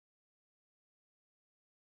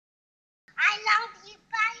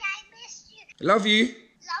Love you. Love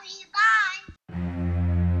you,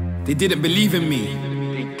 bye. They didn't believe in me.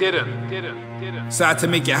 They didn't. So I had to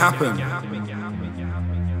make it happen.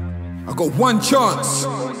 I got one chance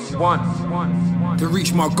to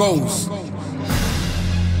reach my goals.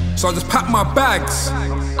 So I just packed my bags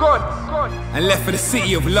and left for the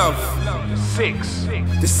city of love.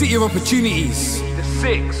 The city of opportunities.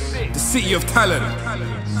 The city of talent.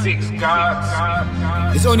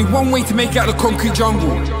 There's only one way to make it out of the concrete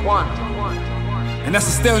jungle. And that's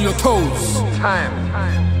to stay on your toes.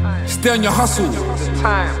 Stay on your hustle.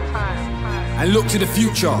 And look to the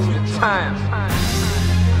future.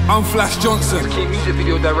 I'm Flash Johnson, music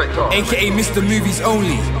video director, aka Mr. Movies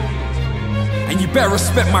Only. And you better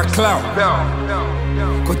respect my clout,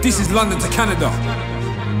 cause this is London to Canada.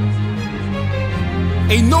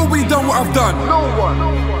 Ain't nobody done what I've done. No one.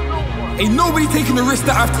 Ain't nobody taking the risk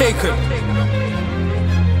that I've taken.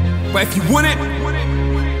 But if you want it,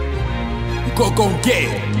 you gotta go and get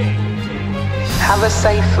it. Have a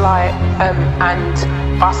safe flight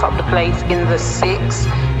and bus up the place in the 6.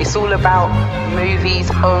 It's all about movies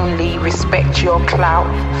only. Respect your clout.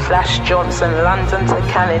 Flash Johnson, London to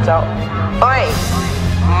Canada. Oi,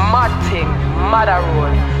 mad thing, mad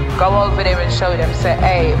road. Go over there and show them. Say,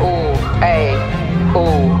 hey,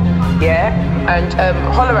 yeah. And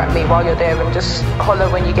holler at me while you're there, and just holler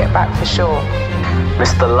when you get back for sure.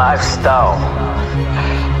 Mr. Lifestyle,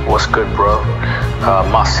 what's good, bro?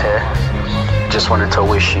 Mus here. Just wanted to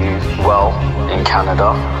wish you well in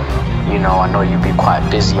Canada. You know, I know you'll be quite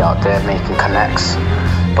busy out there making connects,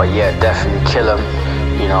 but yeah, definitely kill them.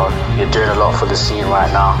 You know, you're doing a lot for the scene right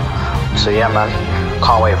now. So yeah, man,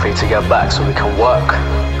 can't wait for you to get back so we can work.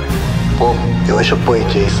 Boom. Yo, it's your boy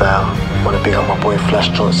J-Style. Wanna big up my boy Flash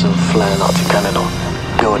Johnson, flying out to Canada,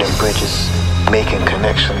 building bridges, making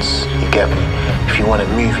connections. You get me? If you want a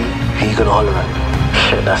movie, who you gonna holler at?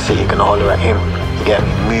 Shit, that's it, you're gonna holler at him. You get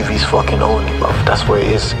me? Movies fucking only, bruv. That's what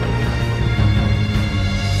it is.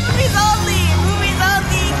 Movies only,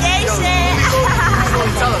 gay shit.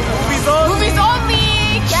 Movies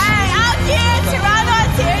only, gang, out here, Toronto,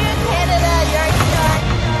 Ontario, Canada, you're here.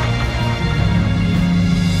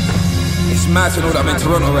 It's mad to know that I'm in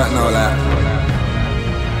Toronto right now, like.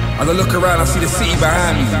 As I look around, I see the city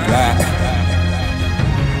behind me, like.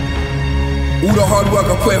 All the hard work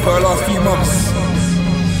I put in for the last few months.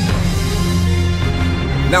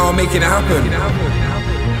 Now I'm making it happen.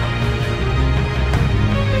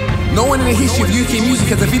 No one in the history of UK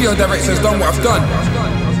music as a video director has done what I've done.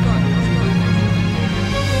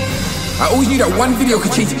 I always knew that one video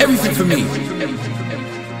could change everything for me.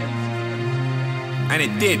 And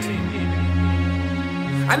it did.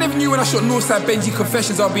 I never knew when I shot Northside Benji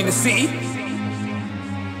Confessions I'd be in the city.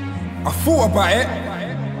 I thought about it.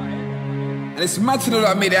 And it's mad to know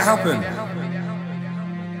that I made it happen.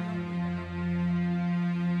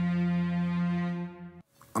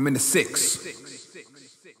 I'm in the 6.